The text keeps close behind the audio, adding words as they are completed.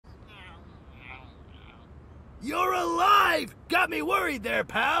You're alive! Got me worried there,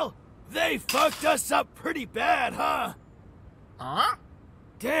 pal. They fucked us up pretty bad, huh? Huh?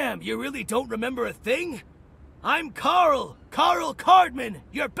 Damn, you really don't remember a thing? I'm Carl Cardman,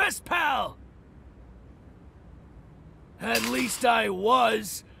 your best pal! At least I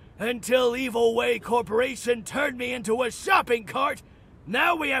was, until Evil Way Corporation turned me into a shopping cart.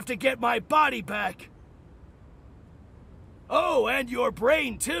 Now we have to get my body back. Oh, and your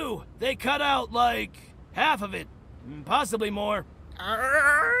brain too. They cut out, like, half of it. Possibly more.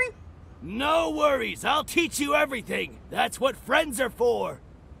 No worries, I'll teach you everything. That's what friends are for.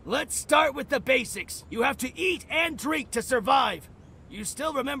 Let's start with the basics. You have to eat and drink to survive. You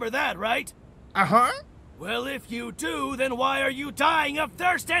still remember that, right? Uh-huh. Well, if you do, then why are you dying of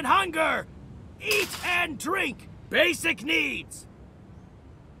thirst and hunger? Eat and drink. Basic needs.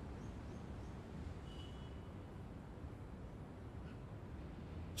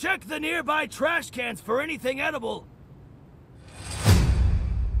 Check the nearby trash cans for anything edible.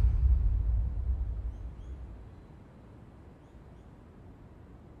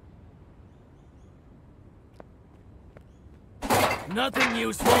 Nothing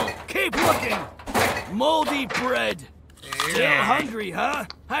useful. Keep looking. Moldy bread. Still hungry, huh?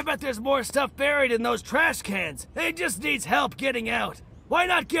 I bet there's more stuff buried in those trash cans. It just needs help getting out. Why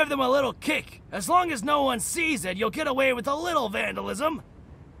not give them a little kick? As long as no one sees it, you'll get away with a little vandalism.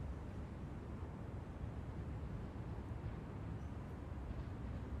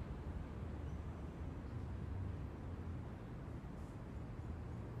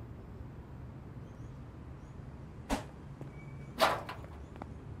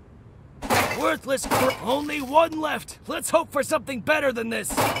 Worthless only one left. Let's hope for something better than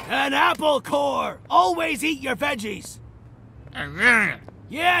this. An apple core. Always eat your veggies.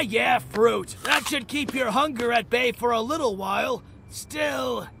 Yeah, fruit. That should keep your hunger at bay for a little while.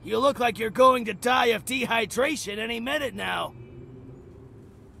 Still, you look like you're going to die of dehydration any minute now.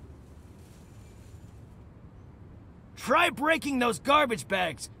 Try breaking those garbage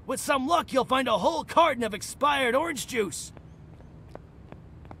bags. With some luck, you'll find a whole carton of expired orange juice.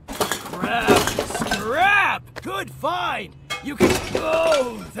 Scrap! Good find! You can...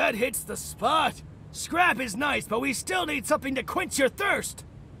 Oh, that hits the spot. Scrap is nice, but we still need something to quench your thirst.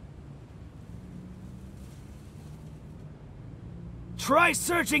 Try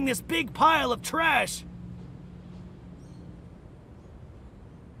searching this big pile of trash.